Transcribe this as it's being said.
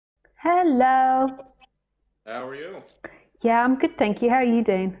Hello. How are you? Yeah, I'm good, thank you. How are you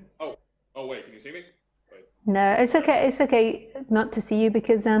doing? Oh, oh wait, can you see me? Wait, No, check it's my. okay. It's okay not to see you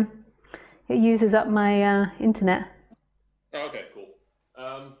because it uses up my internet. Oh, okay, cool.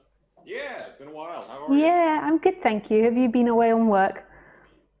 Um, yeah, it's been a while. How are you? Yeah, I'm good, thank you. Have you been away on work?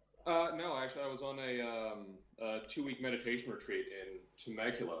 No, actually, I was on a 2 week meditation retreat in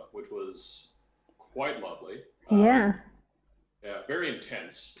Temecula, which was quite lovely. Yeah. Yeah, very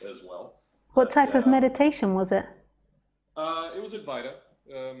intense as well. What But type of meditation was it? it was Advaita.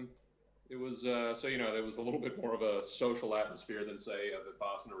 Um, it was so there was a little bit more of a social atmosphere than say a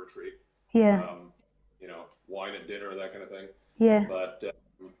Vipassana retreat. Yeah. Um, wine at dinner, that kind of thing. Yeah. But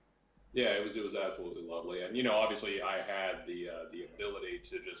yeah, it was absolutely lovely, and obviously I had the ability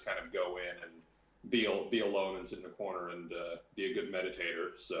to just kind of go in and be alone and sit in a corner and be a good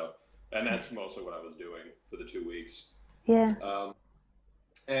meditator. So, and that's Nice. mostly what I was doing for the 2 weeks. Yeah. Um,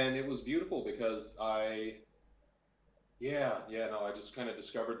 and it was beautiful because yeah, no, I just kind of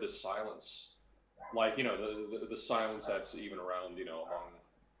discovered this silence, like the silence that's even around among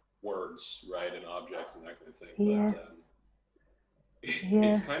words, right, and objects and that kind of thing. But Yeah. it's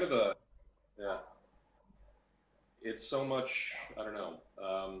Yeah. kind of a yeah. It's so much, I don't know,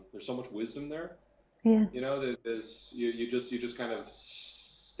 there's so much wisdom there. Yeah. That there's you just kind of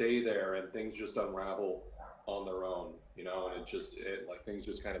stay there and things just unravel on their own, and like things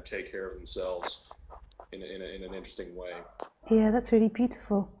just kind of take care of themselves in an interesting way. Yeah, that's really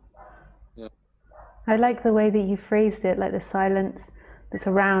beautiful. Yeah. I like the way that you phrased it, like the silence that's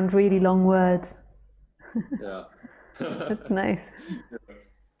around really long words. Yeah. That's nice.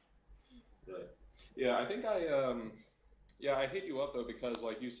 But, yeah, I think yeah, I hit you up though because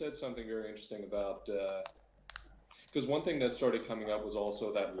like you said something very interesting about because one thing that started coming up was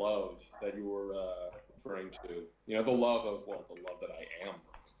also that love that you were referring to. The love of, well, the love that I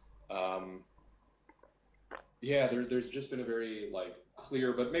am. Yeah, there's just been a very like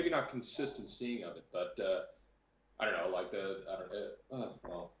clear, but maybe not consistent seeing of it. But I don't know, like I don't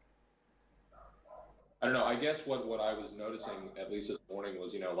well, I don't know. I guess what I was noticing at least this morning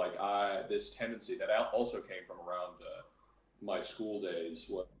was like I this tendency that also came from around my school days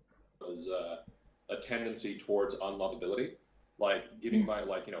was a tendency towards unlovability, like giving Yeah. my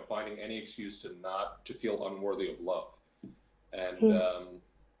like finding any excuse to not to feel unworthy of love, and Yeah.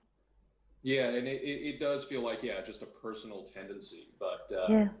 yeah, and it does feel like yeah, just a personal tendency, but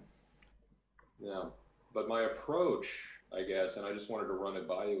Yeah. yeah, but my approach, I guess, and I just wanted to run it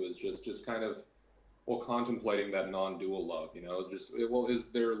by you is just kind of well contemplating that non-dual love, just well,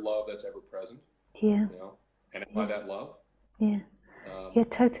 is there love that's ever present, Yeah. you know, and am I Yeah. that love? Yeah. Um, Yeah,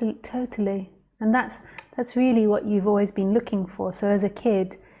 totally, totally. And that's really what you've always been looking for. So as a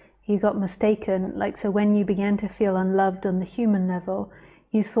kid, you got mistaken. Like, so when you began to feel unloved on the human level,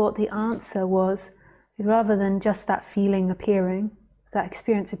 you thought the answer was rather than just that feeling appearing, that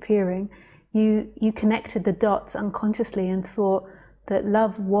experience appearing, you connected the dots unconsciously and thought that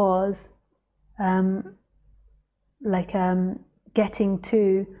love was um, like getting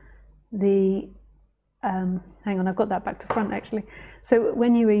to the hang on, I've got that back to front actually. So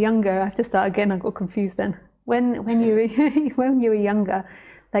when you were younger, I have to start again. I got confused then. When you were when you were younger,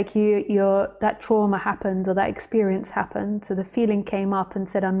 like your that trauma happened or that experience happened, so the feeling came up and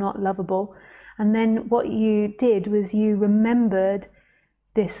said, "I'm not lovable," and then what you did was you remembered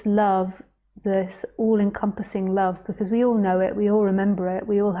this love, this all-encompassing love, because we all know it, we all remember it,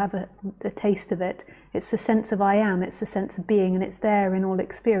 we all have a taste of it. It's the sense of I am, it's the sense of being, and it's there in all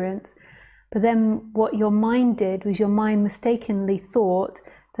experience. But then what your mind did was your mind mistakenly thought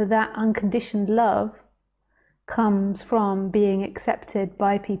that that unconditioned love comes from being accepted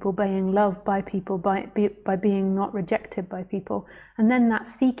by people, being loved by people, by being not rejected by people. And then that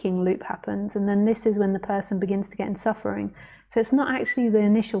seeking loop happens, and then this is when the person begins to get in suffering. So it's not actually the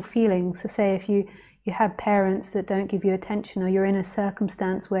initial feeling. So say if you have parents that don't give you attention, or you're in a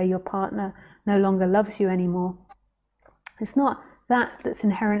circumstance where your partner no longer loves you anymore, it's not that that's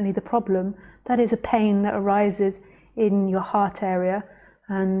inherently the problem. That is a pain that arises in your heart area,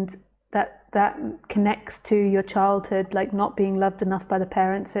 and that connects to your childhood, like not being loved enough by the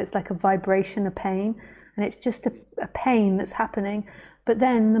parents. So it's like a vibration, a pain, and it's just a pain that's happening. But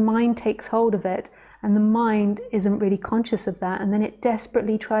then the mind takes hold of it, and the mind isn't really conscious of that, and then it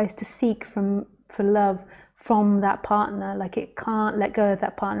desperately tries to seek for love from that partner. Like it can't let go of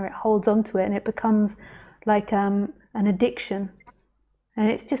that partner. It holds on to it, and it becomes like an addiction. And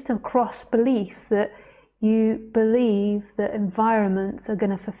it's just a cross belief that you believe that environments are going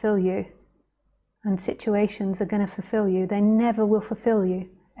to fulfill you and situations are going to fulfill you. They never will fulfill you,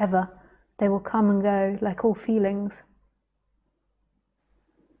 ever. They will come and go like all feelings.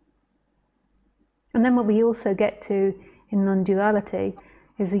 And then what we also get to in non-duality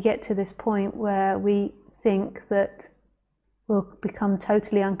is we get to this point where we think that we'll become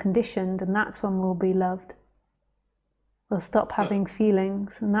totally unconditioned, and that's when we'll be loved. We'll stop having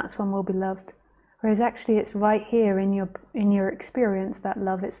feelings, and that's when we'll be loved. Whereas actually it's right here in your experience, that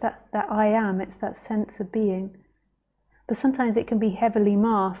love. It's that I am, it's that sense of being. But sometimes it can be heavily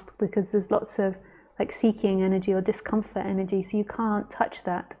masked because there's lots of like seeking energy or discomfort energy, so you can't touch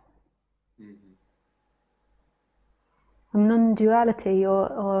that. And non-duality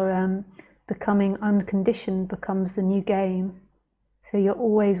or becoming unconditioned becomes the new game. So you're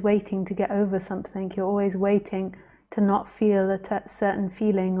always waiting to get over something. You're always waiting to not feel a certain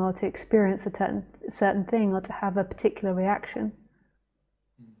feeling or to experience a certain thing or to have a particular reaction.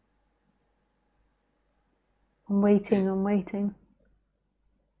 I'm waiting and waiting.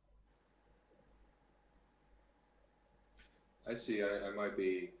 I see. I might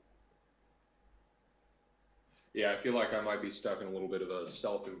be. Yeah, I feel like I might be stuck in a little bit of a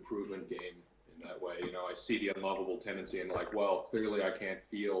self-improvement game in that way. You know, I see the unlovable tendency and like, well, clearly I can't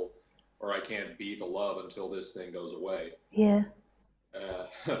feel or I can't be the love until this thing goes away. Yeah.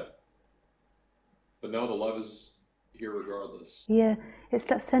 But no, the love is here regardless. Yeah, it's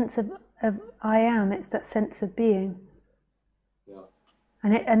that sense of I am. It's that sense of being. Yeah.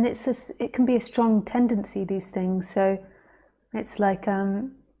 And it can be a strong tendency, these things. So it's like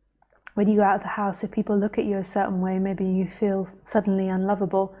when you go out of the house, if people look at you a certain way, maybe you feel suddenly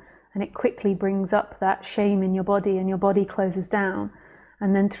unlovable, and it quickly brings up that shame in your body, and your body closes down.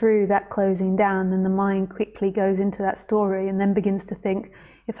 And then through that closing down, then the mind quickly goes into that story and then begins to think,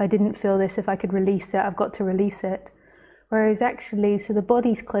 if I didn't feel this, if I could release it, I've got to release it. Whereas actually, so the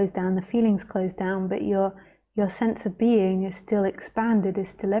body's closed down, the feelings closed down, but your sense of being is still expanded, is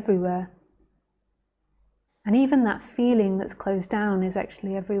still everywhere. And even that feeling that's closed down is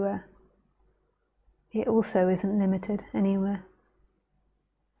actually everywhere. It also isn't limited anywhere.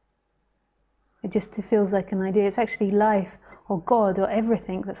 It just feels like an idea. It's actually life or God or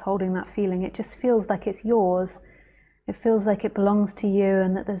everything that's holding that feeling. It just feels like it's yours. It feels like it belongs to you,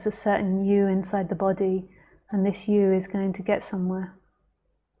 and that there's a certain you inside the body, and this you is going to get somewhere.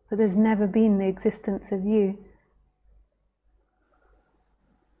 But there's never been the existence of you.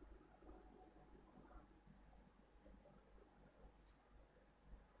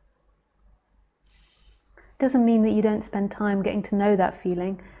 Doesn't mean that you don't spend time getting to know that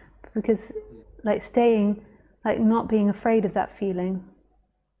feeling, because like staying, like not being afraid of that feeling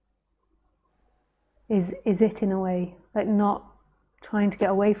is it in a way, like not trying to get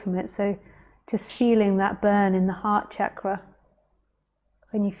away from it. So just feeling that burn in the heart chakra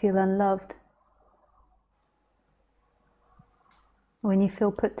when you feel unloved, when you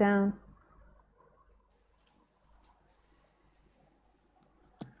feel put down.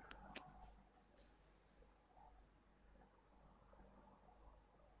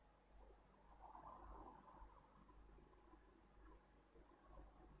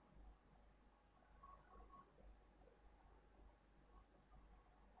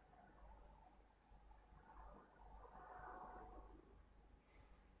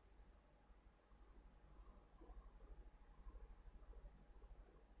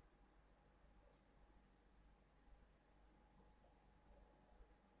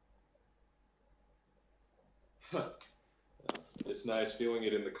 It's nice feeling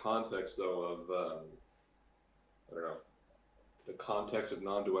it in the context, though, of, I don't know, the context of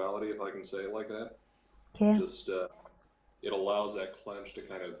non-duality, if I can say it like that. Yeah. Just, it allows that clench to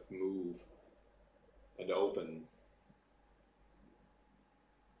kind of move and open.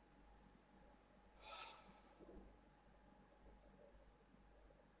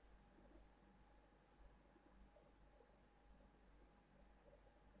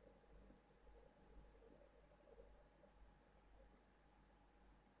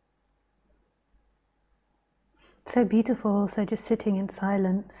 So beautiful also just sitting in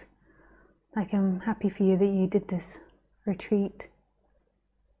silence. Like, I'm happy for you that you did this retreat.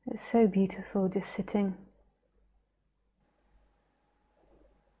 It's so beautiful just sitting.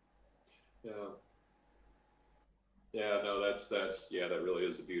 Yeah. Yeah, no, yeah, that really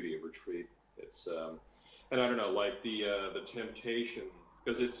is the beauty of retreat. It's and I don't know, like the temptation,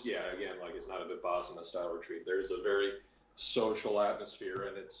 because it's, yeah, again, like it's not a Vipassana style retreat. There's a very social atmosphere,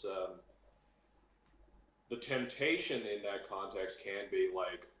 and it's the temptation in that context can be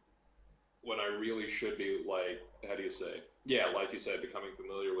like when I really should be like, how do you say? Yeah, like you said, becoming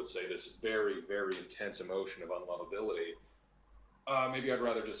familiar with, say, this very, very intense emotion of unlovability. Maybe I'd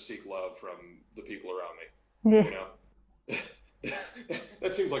rather just seek love from the people around me. Yeah. You know,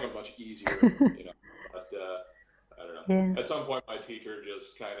 that seems like a much easier, you know. But I don't know. Yeah. At some point, my teacher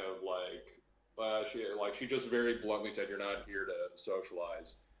just kind of like, she just very bluntly said, "You're not here to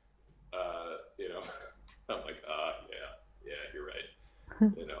socialize." You know, I'm like, yeah, you're right.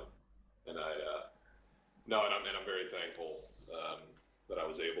 You know, and no, and I'm very thankful that I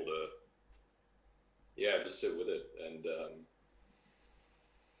was able to, yeah, just sit with it, and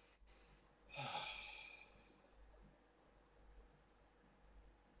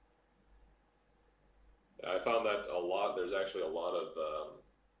I found that a lot. There's actually a lot of,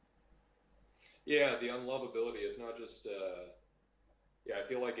 yeah, the unlovability is not just, yeah, I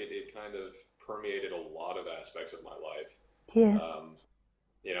feel like it kind of permeated a lot of aspects of my life. Yeah. Um,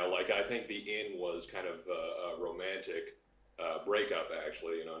 you know, like I think the in was kind of a romantic breakup,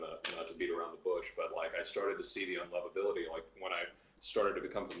 actually. You know, not to beat around the bush, but like I started to see the unlovability, like when I started to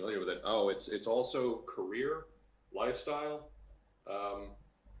become familiar with it. Oh, it's also career, lifestyle. Um,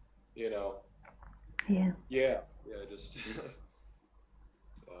 you know, Yeah. yeah, just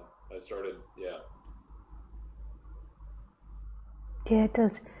I started, yeah. Yeah, it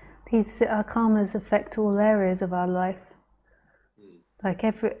does. These our karmas affect all areas of our life. Hmm. Like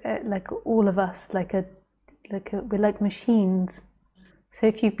like all of us, we're like machines. So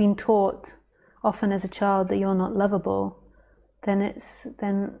if you've been taught often as a child that you're not lovable,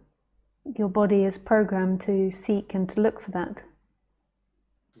 then your body is programmed to seek and to look for that.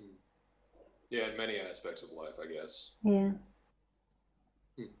 Hmm. Yeah, in many aspects of life, I guess. Yeah.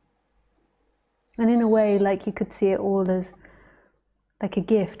 Hmm. And in a way, like you could see it all as like a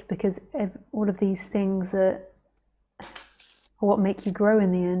gift, because all of these things are what make you grow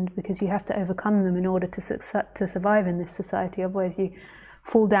in the end, because you have to overcome them in order to survive in this society. Otherwise, you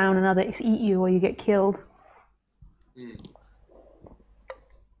fall down and others eat you, or you get killed. Hmm.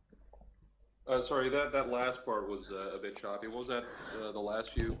 Sorry, that last part was a bit choppy. What was that? The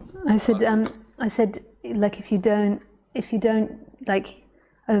last few, I the said, last few bits? I said, like if you don't like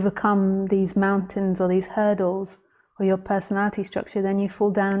overcome these mountains or these hurdles or your personality structure, then you fall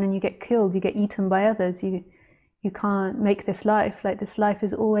down and you get killed. You get eaten by others. You can't make this life. Like this life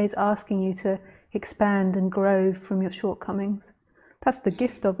is always asking you to expand and grow from your shortcomings. That's the Hmm.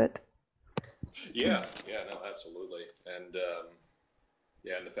 gift of it. Yeah, no, absolutely, and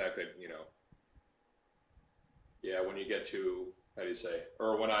yeah, and the fact that yeah, when you get to, how do you say,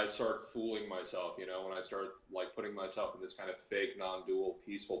 or when I start fooling myself, when I start like putting myself in this kind of fake, non-dual,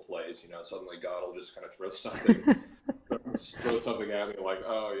 peaceful place, suddenly God will just kind of throw something at me like,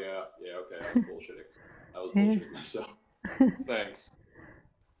 oh yeah, okay, I was Yeah, bullshitting myself. Thanks.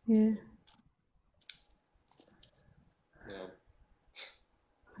 yeah. Yeah.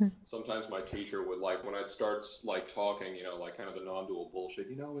 Sometimes my teacher would like when I'd start like talking, like kind of the non-dual bullshit.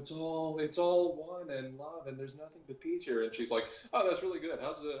 It's all one and love, and there's nothing but peace here. And she's like, "Oh, that's really good.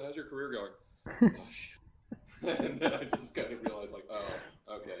 How's your career going?" Oh shit. And then I just kind of realized like, oh,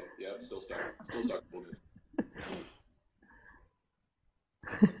 okay, yeah, still stuck a little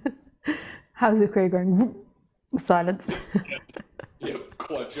bit. How's your career going? Silence. Yep,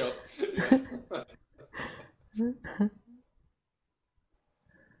 clutch up. Yeah.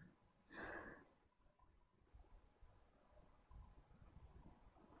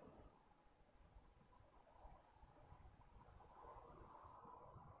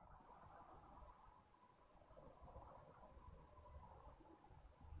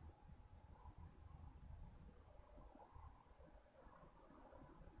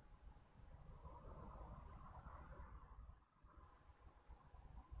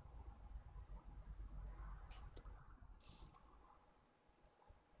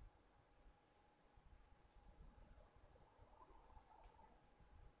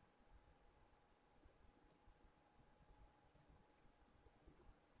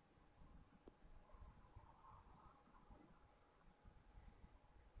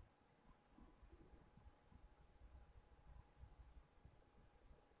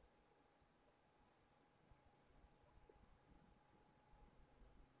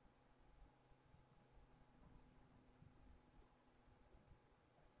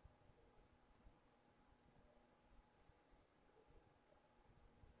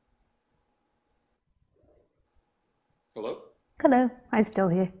 Hello? Hello, I'm still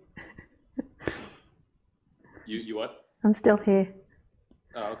here. You what? I'm still here.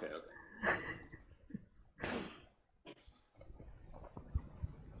 Oh, okay, okay.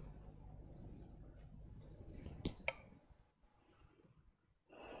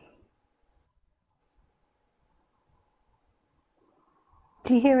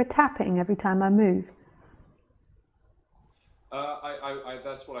 Do you hear a tapping every time I move?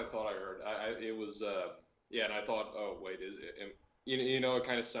 That's what I thought I heard. It was, yeah, and I thought, oh, wait, is it, it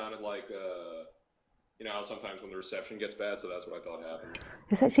kind of sounded like, how sometimes when the reception gets bad, so that's what I thought happened.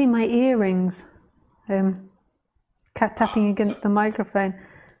 It's actually my earrings. cat tapping against the microphone.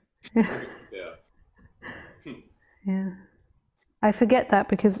 Yeah. Yeah. I forget that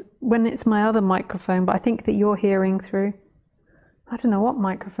because when it's my other microphone, but I think that you're hearing through. I don't know what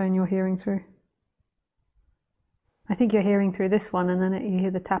microphone you're hearing through. I think you're hearing through this one, and then you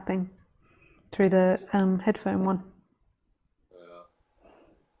hear the tapping through the headphone one.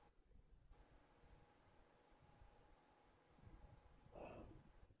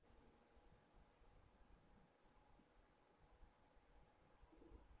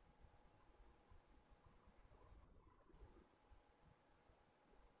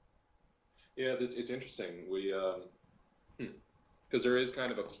 Yeah, it's interesting. We because there is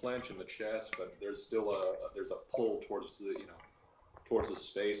kind of a clench in the chest, but there's still there's a pull towards the towards the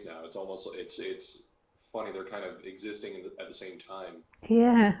space now. It's almost it's funny. They're kind of existing at the same time.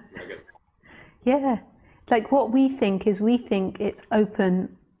 Yeah. Yeah. Like what we think is we think it's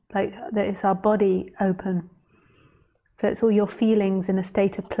open, like that it's our body open. So it's all your feelings in a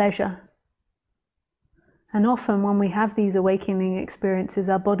state of pleasure. And often when we have these awakening experiences,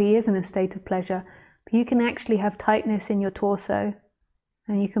 our body is in a state of pleasure. But you can actually have tightness in your torso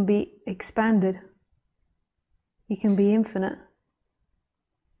and you can be expanded. You can be infinite.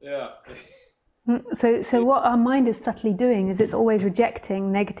 Yeah. So what our mind is subtly doing is it's always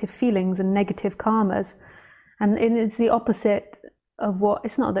rejecting negative feelings and negative karmas. And it's the opposite of what,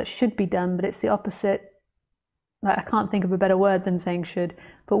 it's not that should be done, but it's the opposite. Like, I can't think of a better word than saying should,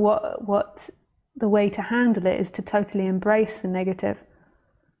 but what the way to handle it is to totally embrace the negative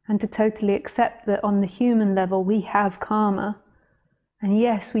and to totally accept that on the human level we have karma. And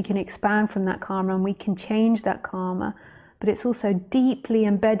yes, we can expand from that karma and we can change that karma, but it's also deeply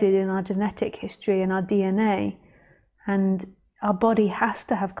embedded in our genetic history and our DNA. And our body has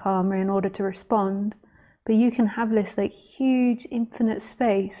to have karma in order to respond. But you can have this like huge infinite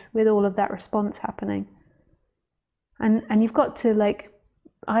space with all of that response happening. And you've got to like,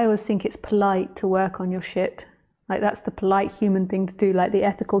 I always think it's polite to work on your shit. Like that's the polite human thing to do, like the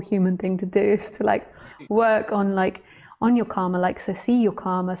ethical human thing to do is to like work on your karma, like so see your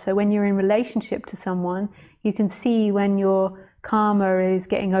karma. So when you're in relationship to someone, you can see when your karma is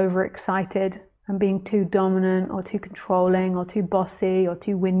getting overexcited and being too dominant or too controlling or too bossy or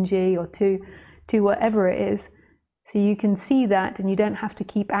too whingy or too whatever it is. So you can see that and you don't have to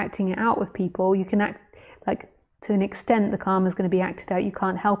keep acting it out with people. You can act like, to an extent the karma is going to be acted out, you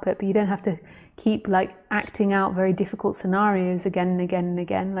can't help it, but you don't have to keep like acting out very difficult scenarios again and again and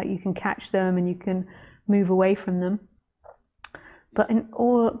again. Like you can catch them and you can move away from them. But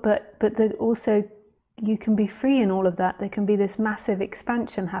also you can be free in all of that. There can be this massive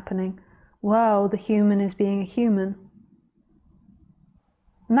expansion happening while the human is being a human.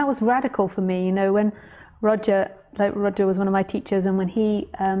 And that was radical for me, you know, when Roger was one of my teachers, and when he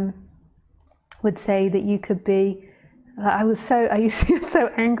would say that you could be, I used to get so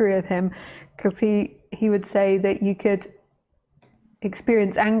angry with him because he would say that you could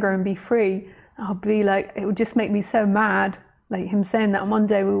experience anger and be free. I'll be like, it would just make me so mad, like him saying that. And one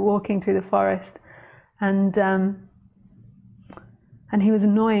day we were walking through the forest and he was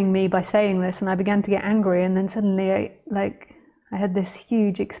annoying me by saying this, and I began to get angry, and then suddenly I had this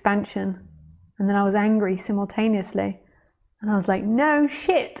huge expansion, and then I was angry simultaneously, and I was like, no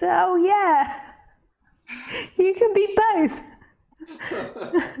shit, oh yeah, you can be both.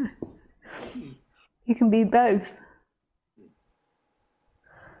 You can be both.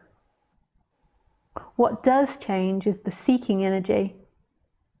 What does change is the seeking energy.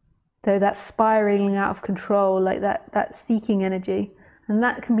 Though that's spiraling out of control, like that seeking energy. And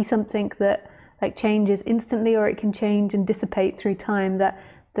that can be something that like changes instantly, or it can change and dissipate through time. That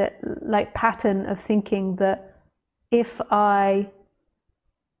like pattern of thinking that if I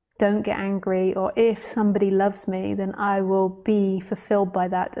don't get angry, or if somebody loves me, then I will be fulfilled by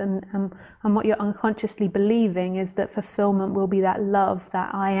that. And what you're unconsciously believing is that fulfillment will be that love,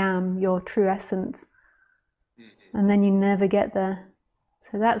 that I am your true essence. And then you never get there.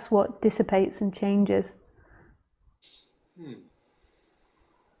 So that's what dissipates and changes.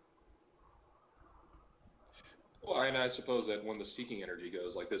 Well, and I suppose that when the seeking energy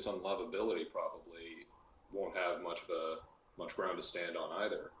goes, like this unlovability probably won't have much ground to stand on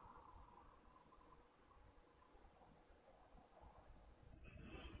either.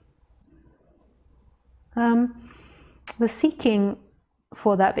 The seeking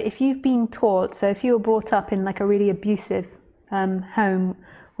for that, but if you've been taught, so if you were brought up in like a really abusive home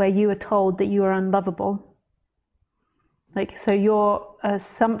where you were told that you are unlovable, like, so your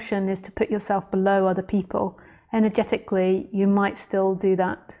assumption is to put yourself below other people, energetically you might still do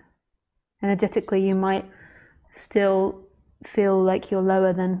that. Energetically you might still feel like you're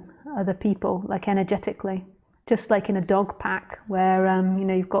lower than other people, like energetically, just like in a dog pack where you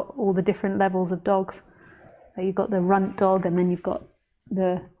know, you've got all the different levels of dogs. Like you've got the runt dog, and then you've got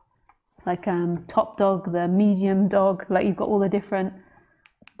the like top dog, the medium dog, like you've got all the different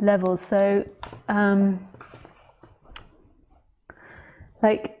levels. So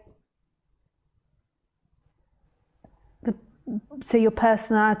like so your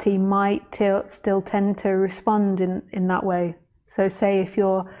personality might still tend to respond in that way. So say if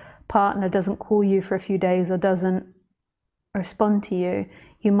your partner doesn't call you for a few days or doesn't respond to you,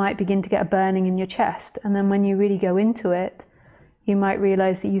 you might begin to get a burning in your chest. And then when you really go into it, you might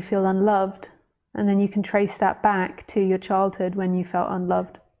realize that you feel unloved. And then you can trace that back to your childhood when you felt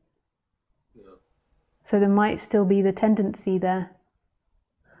unloved. Yeah. So there might still be the tendency there.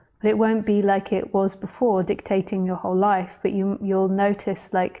 But it won't be like it was before, dictating your whole life. But you'll notice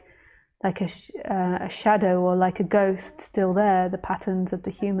like a shadow or like a ghost still there, the patterns of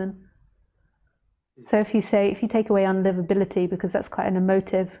the human. So if you take away unlivability, because that's quite an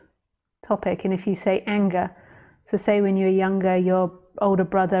emotive topic, and if you say anger, so say when you were younger, your older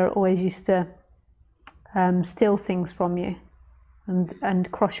brother always used to steal things from you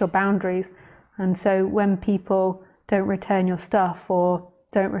and cross your boundaries. And so when people don't return your stuff or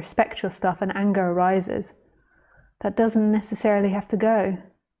don't respect your stuff and anger arises, that doesn't necessarily have to go.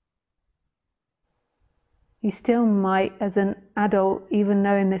 You still might, as an adult, even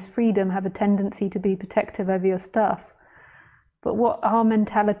knowing this freedom, have a tendency to be protective over your stuff. But what our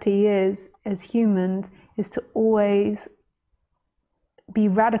mentality is, as humans, is to always be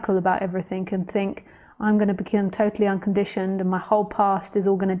radical about everything and think, I'm going to become totally unconditioned and my whole past is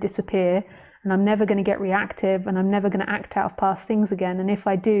all going to disappear and I'm never going to get reactive and I'm never going to act out of past things again. And if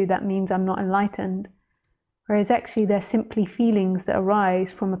I do, that means I'm not enlightened. Whereas actually they're simply feelings that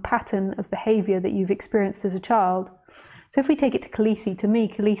arise from a pattern of behavior that you've experienced as a child. So if we take it to Khaleesi, to me,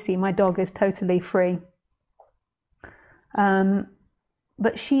 Khaleesi, my dog, is totally free.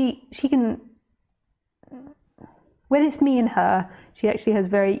 But she can, when it's me and her, she actually has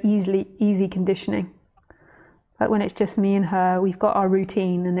very easy conditioning. Like when it's just me and her, we've got our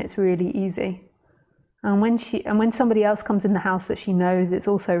routine and it's really easy. And when somebody else comes in the house that she knows, it's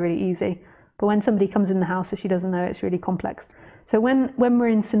also really easy. But when somebody comes in the house that she doesn't know, it's really complex. So when we're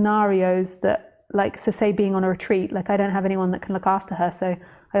in scenarios that, like, so say being on a retreat, like I don't have anyone that can look after her, so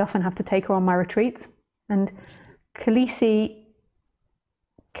I often have to take her on my retreats. And Khaleesi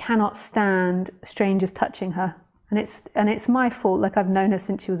cannot stand strangers touching her. And it's my fault. Like, I've known her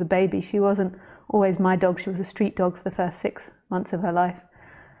since she was a baby. She wasn't always my dog. She was a street dog for the first 6 months of her life.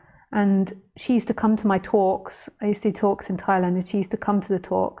 And she used to come to my talks. I used to do talks in Thailand, and she used to come to the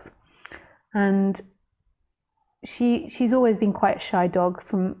talks. And she's always been quite a shy dog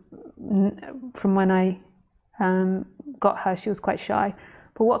from when I got her. She was quite shy.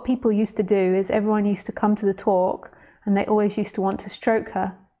 But what people used to do is everyone used to come to the talk and they always used to want to stroke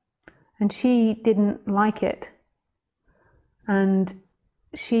her. And she didn't like it. And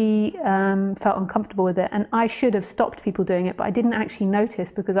she felt uncomfortable with it. And I should have stopped people doing it, but I didn't actually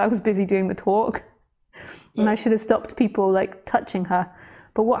notice because I was busy doing the talk. And I should have stopped people like touching her.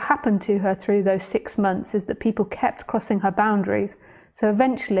 But what happened to her through those 6 months is that people kept crossing her boundaries. So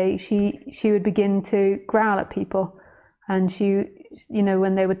eventually she would begin to growl at people. And she, you know,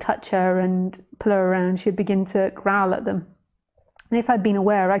 when they would touch her and pull her around, she'd begin to growl at them. And if I'd been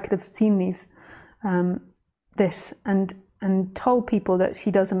aware, I could have seen this and told people that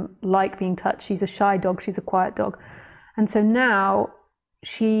she doesn't like being touched. She's a shy dog, she's a quiet dog. And so now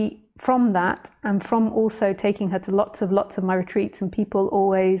from that, and from also taking her to lots of my retreats and people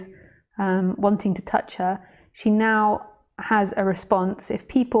always wanting to touch her, she now has a response. If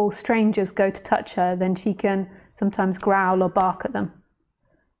strangers go to touch her, then she can sometimes growl or bark at them,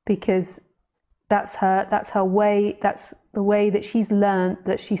 because that's her way. That's the way that she's learned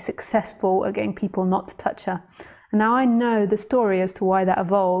that she's successful at getting people not to touch her. And now I know the story as to why that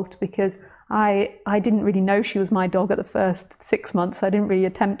evolved, because I didn't really know she was my dog at the first 6 months. I didn't really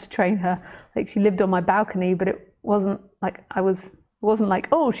attempt to train her. Like, she lived on my balcony, but it wasn't like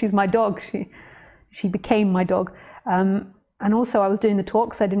oh, she's my dog. She became my dog. And also I was doing the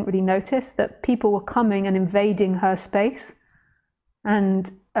talks. I didn't really notice that people were coming and invading her space,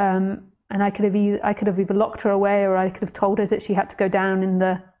 and I could have either locked her away, or I could have told her that she had to go down in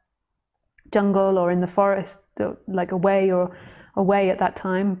the jungle or in the forest, like away at that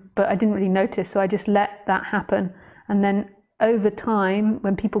time, but I didn't really notice, so I just let that happen. And then over time,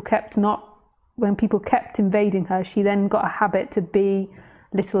 when people kept invading her, she then got a habit to be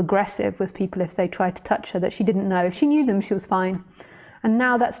a little aggressive with people if they tried to touch her that she didn't know. If she knew them, she was fine. And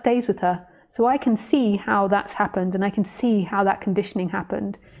now that stays with her. So I can see how that's happened, and I can see how that conditioning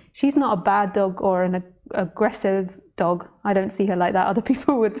happened. she's not a bad dog or an aggressive dog. I don't see her like that. Other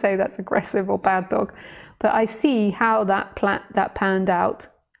people would say that's aggressive or bad dog. But I see how that panned out,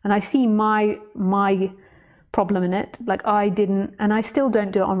 and I see my problem in it. Like I didn't, and I still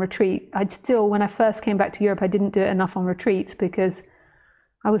don't do it on retreat. When I first came back to Europe, I didn't do it enough on retreats because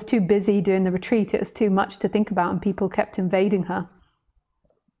I was too busy doing the retreat. It was too much to think about, and people kept invading her.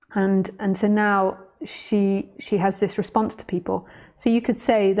 And so now she has this response to people. So you could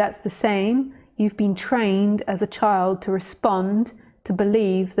say that's the same. You've been trained as a child to respond, to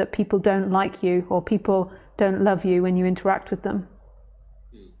believe that people don't like you or people don't love you when you interact with them.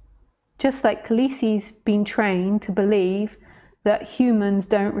 Just like Khaleesi's been trained to believe that humans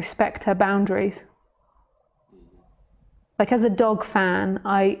don't respect her boundaries. Like as a dog fan,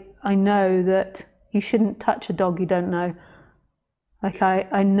 I know that you shouldn't touch a dog you don't know. Like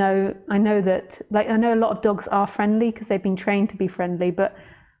I know that, like I know a lot of dogs are friendly because they've been trained to be friendly, but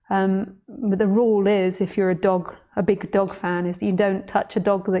the rule is, if you're a big dog fan, is you don't touch a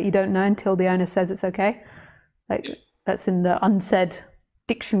dog that you don't know until the owner says it's okay. Like that's in the unsaid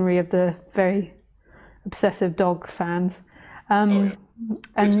dictionary of the very obsessive dog fans. And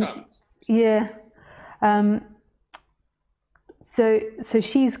yeah. So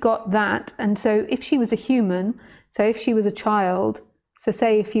she's got that, and so if she was a human, so if she was a child, so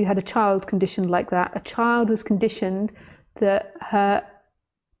say if you had a child conditioned like that, a child was conditioned that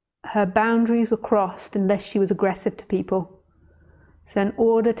her boundaries were crossed unless she was aggressive to people. So in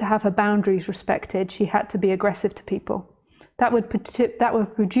order to have her boundaries respected, she had to be aggressive to people. That would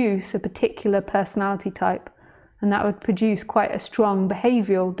produce a particular personality type, and that would produce quite a strong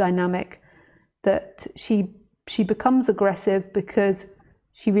behavioral dynamic, that she becomes aggressive because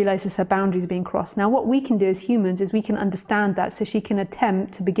she realizes her boundaries are being crossed. Now what we can do as humans is we can understand that, so she can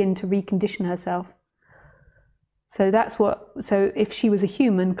attempt to begin to recondition herself. So so if she was a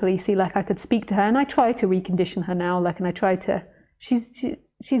human, Khaleesi, like I could speak to her, and I try to recondition her now, like, and I try to,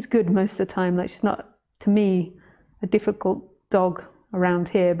 she's good most of the time, like she's not, to me, a difficult dog around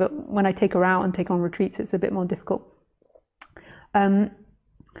here, but when I take her out and take her on retreats, it's a bit more difficult.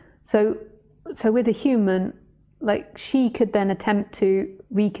 So with a human, like she could then attempt to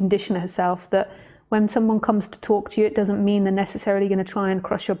recondition herself that when someone comes to talk to you, it doesn't mean they're necessarily going to try and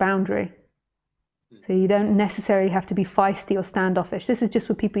cross your boundary. So you don't necessarily have to be feisty or standoffish. This is just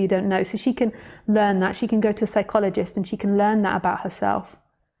with people you don't know. So she can learn that. She can go to a psychologist and she can learn that about herself.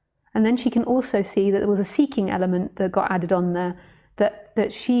 And then she can also see that there was a seeking element that got added on there,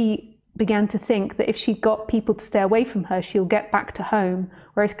 that she began to think that if she got people to stay away from her, she'll get back to home.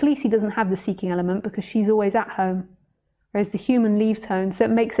 Whereas Khaleesi doesn't have the seeking element because she's always at home. Whereas the human leaves home, so it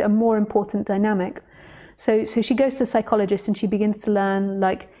makes it a more important dynamic. So she goes to a psychologist and she begins to learn,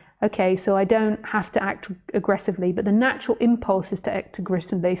 like, okay, so I don't have to act aggressively, but the natural impulse is to act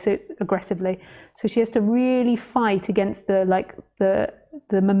aggressively. So she has to really fight against the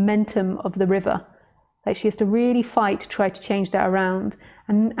momentum of the river. Like she has to really fight to try to change that around.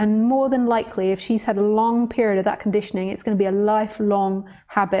 And more than likely, if she's had a long period of that conditioning, it's going to be a lifelong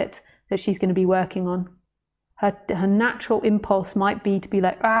habit that she's going to be working on. Her natural impulse might be to be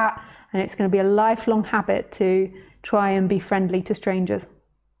like, and it's going to be a lifelong habit to try and be friendly to strangers.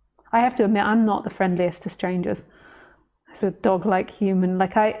 I have to admit, I'm not the friendliest to strangers. As a dog-like human,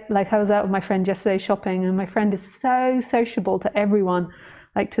 like I was out with my friend yesterday shopping, and my friend is so sociable to everyone,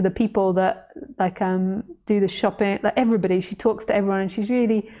 like to the people that do the shopping, like everybody. She talks to everyone, and she's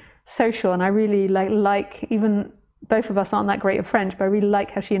really social. And I really like even both of us aren't that great at French, but I really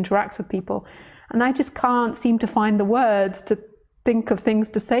like how she interacts with people. And I just can't seem to find the words to think of things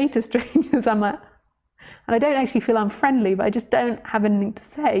to say to strangers. I'm like, and I don't actually feel unfriendly, but I just don't have anything to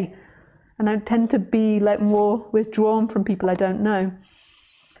say. And I tend to be like more withdrawn from people I don't know.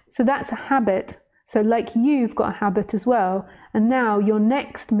 So that's a habit. So like you've got a habit as well. And now your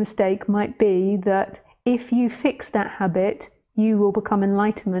next mistake might be that if you fix that habit, you will become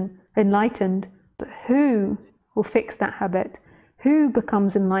enlightened. But who will fix that habit? Who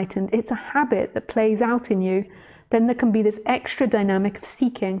becomes enlightened? It's a habit that plays out in you. Then there can be this extra dynamic of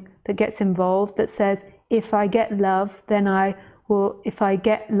seeking that gets involved that says, if I get love, then I will, if I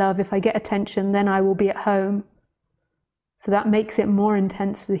get attention, then I will be at home. So that makes it more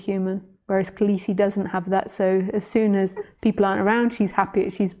intense for the human. Whereas Khaleesi doesn't have that. So as soon as people aren't around, she's happy.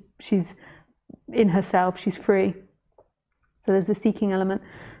 She's in herself. She's free. So there's the seeking element.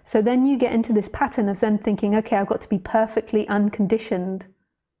 So then you get into this pattern of then thinking, okay, I've got to be perfectly unconditioned.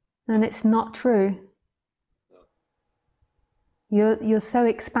 And it's not true. You're so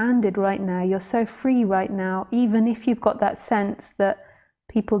expanded right now. You're so free right now. Even if you've got that sense that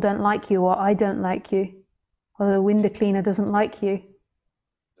people don't like you, or I don't like you, or the window cleaner doesn't like you.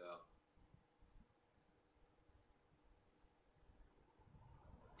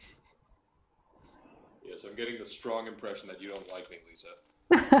 this. I'm getting the strong impression that you don't like me, Lisa.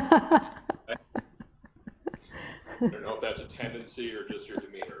 I don't know if that's a tendency or just your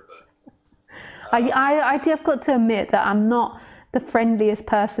demeanor, but I've got to admit that I'm not the friendliest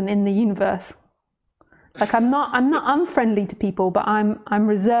person in the universe. Like I'm not unfriendly to people, but I'm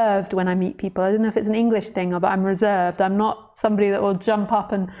reserved when I meet people. I don't know if it's an English thing, but I'm reserved. I'm not somebody that will jump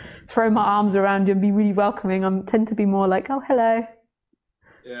up and throw my arms around you and be really welcoming. I tend to be more like, oh, hello.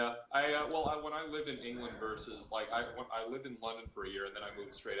 Yeah, when I lived in England versus I lived in London for a year and then I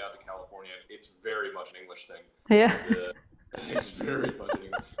moved straight out to California, and it's very much an English thing. Yeah. It's very much an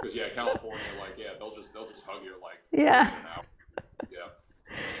English because California, they'll just hug you Yeah. in an hour. Yeah.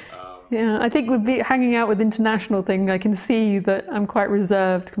 Yeah, I think with hanging out with international thing, I can see that I'm quite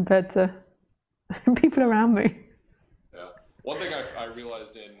reserved compared to people around me. Yeah. One thing I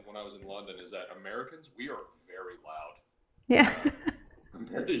realized when I was in London is that Americans, we are very loud. Yeah.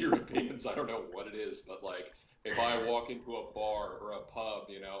 Compared to Europeans, I don't know what it is, but if I walk into a bar or a pub,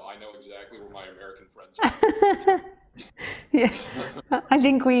 I know exactly where my American friends are. Yeah. I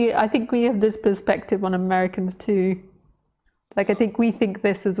think we have this perspective on Americans too. I think we think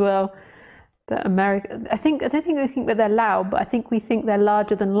this as well. That America, I don't think we think that they're loud, but I think we think they're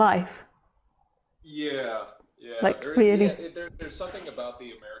larger than life. Yeah. Really. There's something about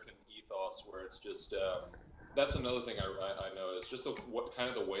the American ethos where it's just that's another thing I noticed. Just what kind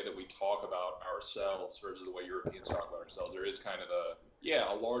of the way that we talk about ourselves versus the way Europeans talk about ourselves. There is kind of a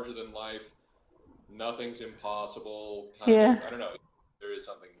larger than life, nothing's impossible kind of. I don't know. There is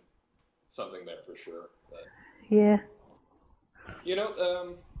something there for sure. But, yeah.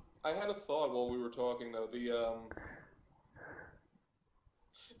 I had a thought while we were talking though.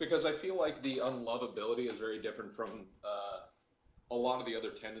 Because I feel like the unlovability is very different from a lot of the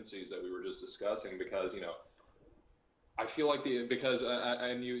other tendencies that we were just discussing. Because I feel like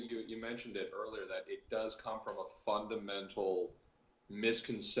and you mentioned it earlier that it does come from a fundamental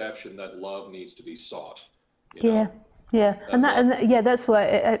misconception that love needs to be sought. Yeah, and that's why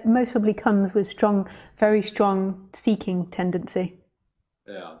it most probably comes with very strong seeking tendency.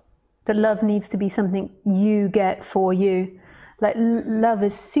 Yeah. That love needs to be something you get for you. Love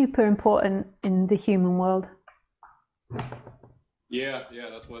is super important in the human world. Yeah,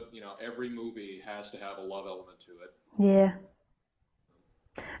 that's what, every movie has to have a love element to it. Yeah.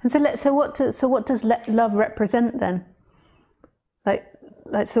 And so what does love represent then?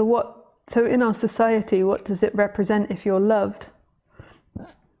 So in our society, what does it represent if you're loved?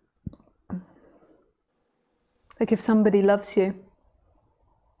 If somebody loves you.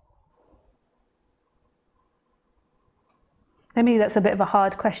 Maybe that's a bit of a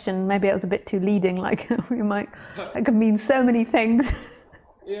hard question. Maybe it was a bit too leading. It could mean so many things.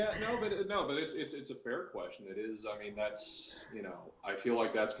 Yeah, but it's a fair question. It is. I mean, that's I feel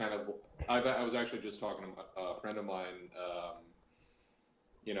like that's kind of. I was actually just talking to a friend of mine,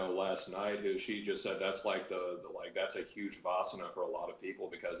 last night, who she just said that's that's a huge vasana for a lot of people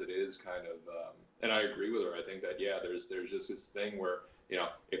because it is kind of. And I agree with her. I think that there's just this thing where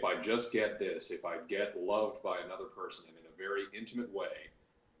if I just get this, if I get loved by another person and in a very intimate way,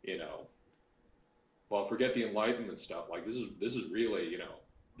 well, forget the enlightenment stuff. This is really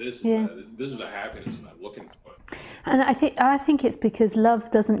this is the happiness that I'm looking for. And I think it's because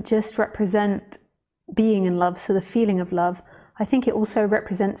love doesn't just represent being in love, so the feeling of love. I think it also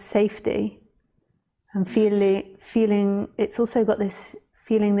represents safety and feeling. It's also got this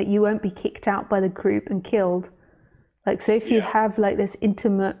feeling that you won't be kicked out by the group and killed. So if you have this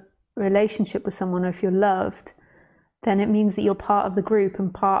intimate relationship with someone, or if you're loved, then it means that you're part of the group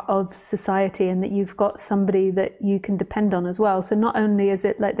and part of society, and that you've got somebody that you can depend on as well. So not only is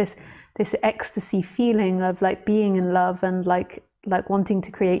it this ecstasy feeling of being in love and wanting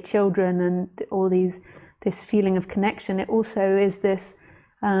to create children and all this feeling of connection, it also is this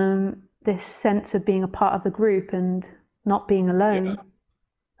sense of being a part of the group and not being alone,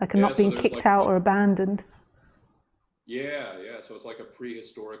 and not being kicked out or abandoned. Yeah. So it's like a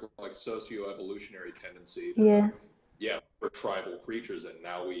prehistoric, socio-evolutionary tendency. For tribal creatures, and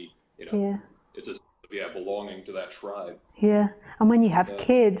now we, it's belonging to that tribe. Yeah, and when you have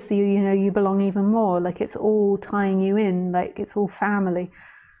kids, you belong even more. It's all tying you in. It's all family.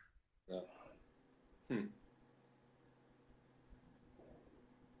 Yeah.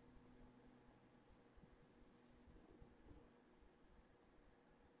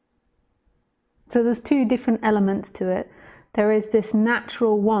 So there's two different elements to it. There is this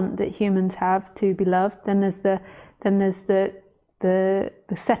natural want that humans have to be loved. Then there's the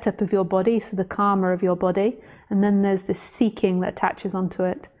setup of your body, so the karma of your body, and then there's this seeking that attaches onto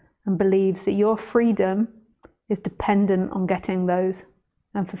it and believes that your freedom is dependent on getting those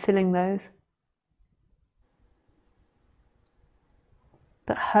and fulfilling those.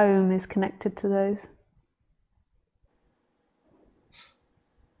 that home is connected to those.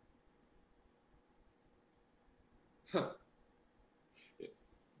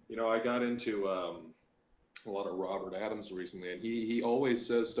 You know, I got into a lot of Robert Adams recently, and he always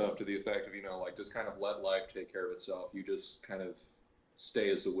says stuff to the effect of, you know, like just kind of let life take care of itself. You just kind of stay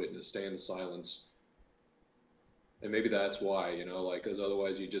as the witness, stay in the silence. And maybe that's why, you know, like, because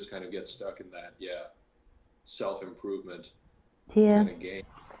otherwise you just kind of get stuck in that, yeah, self-improvement Yeah, kind of game.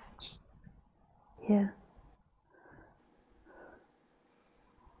 yeah.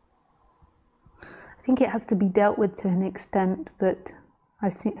 I think it has to be dealt with to an extent, but I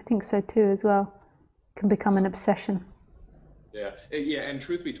think so too as well. It can become an obsession. Yeah, yeah, and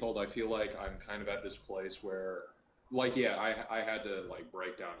truth be told, I feel like I'm kind of at this place where, like, yeah, I had to like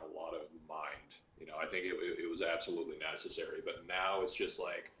break down a lot of mind. You know, I think it was absolutely necessary, but now it's just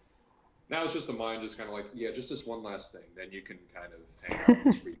like, now it's just the mind just kind of like, yeah, just this one last thing, then you can kind of hang out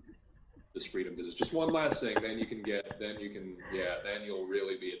in this freedom because it's just one last thing, then you can get, then you can, yeah, then you'll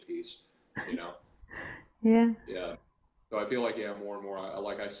really be at peace, you know? Yeah. Yeah. So I feel like, yeah, more and more,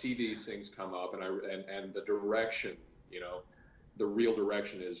 like I see these things come up, and and the direction, you know, the real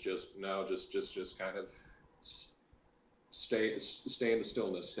direction is just no, just kind of stay in the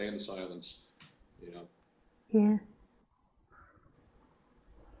stillness, stay in the silence, you know. Yeah.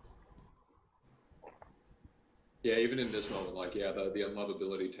 Yeah, even in this moment, like, yeah, the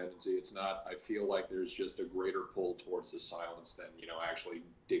unlovability tendency, it's not, I feel like there's just a greater pull towards the silence than, you know, actually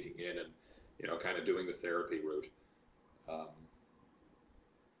digging in and, you know, kind of doing the therapy route. Um,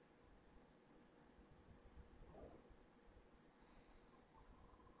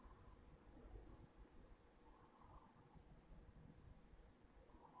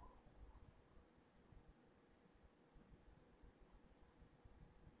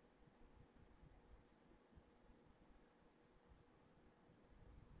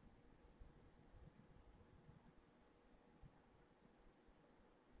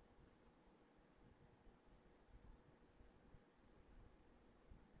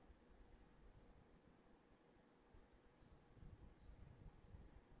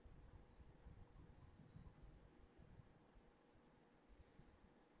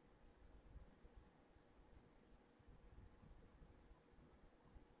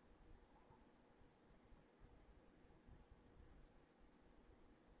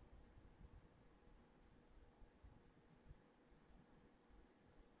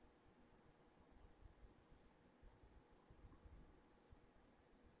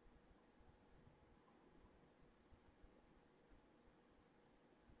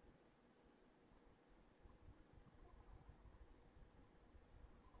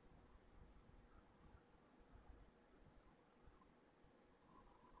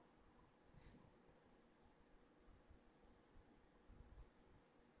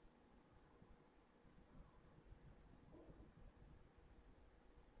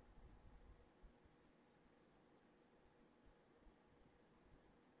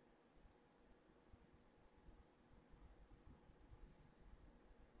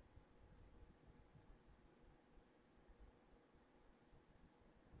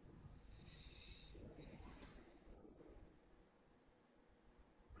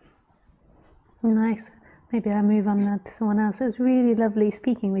 Nice. Maybe I move on now to someone else. It was really lovely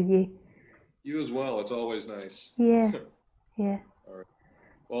speaking with you. you as well. It's always nice. Yeah. Yeah. All right.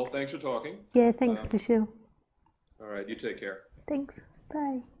 Well, thanks for talking. Yeah. Thanks, Um, Bashil. all right, you take care. Thanks.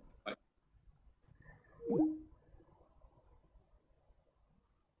 Bye. Bye.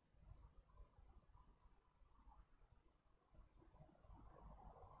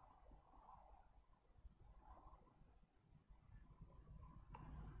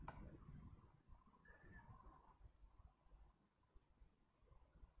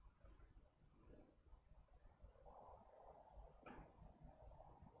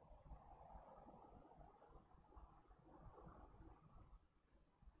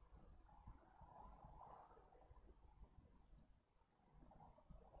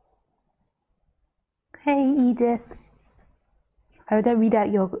 Hey, Edith. I don't read out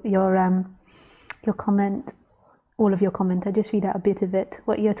your comment, all of your comment. I just read out a bit of it.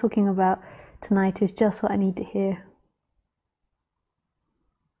 What you're talking about tonight is just what I need to hear.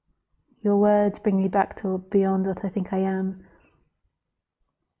 Your words bring me back to beyond what I think I am.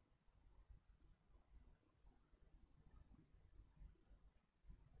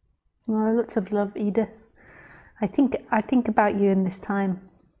 Oh, lots of love, Edith. I think about you in this time.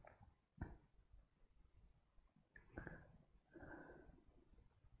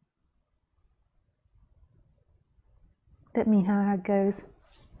 Let me know how it goes.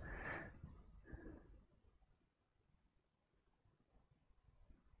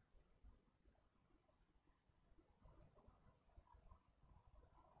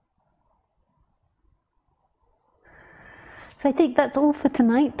 So I think that's all for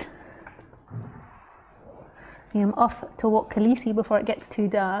tonight. I'm off to walk Khaleesi before it gets too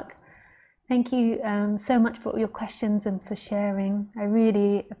dark. Thank you so much for all your questions and for sharing. I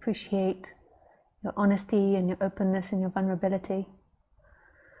really appreciate your honesty and your openness and your vulnerability.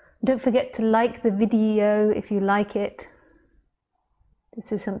 Don't forget to like the video if you like it.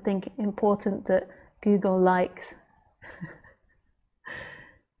 This is something important that Google likes.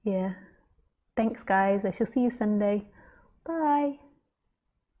 Yeah. Thanks, guys. I shall see you Sunday. Bye.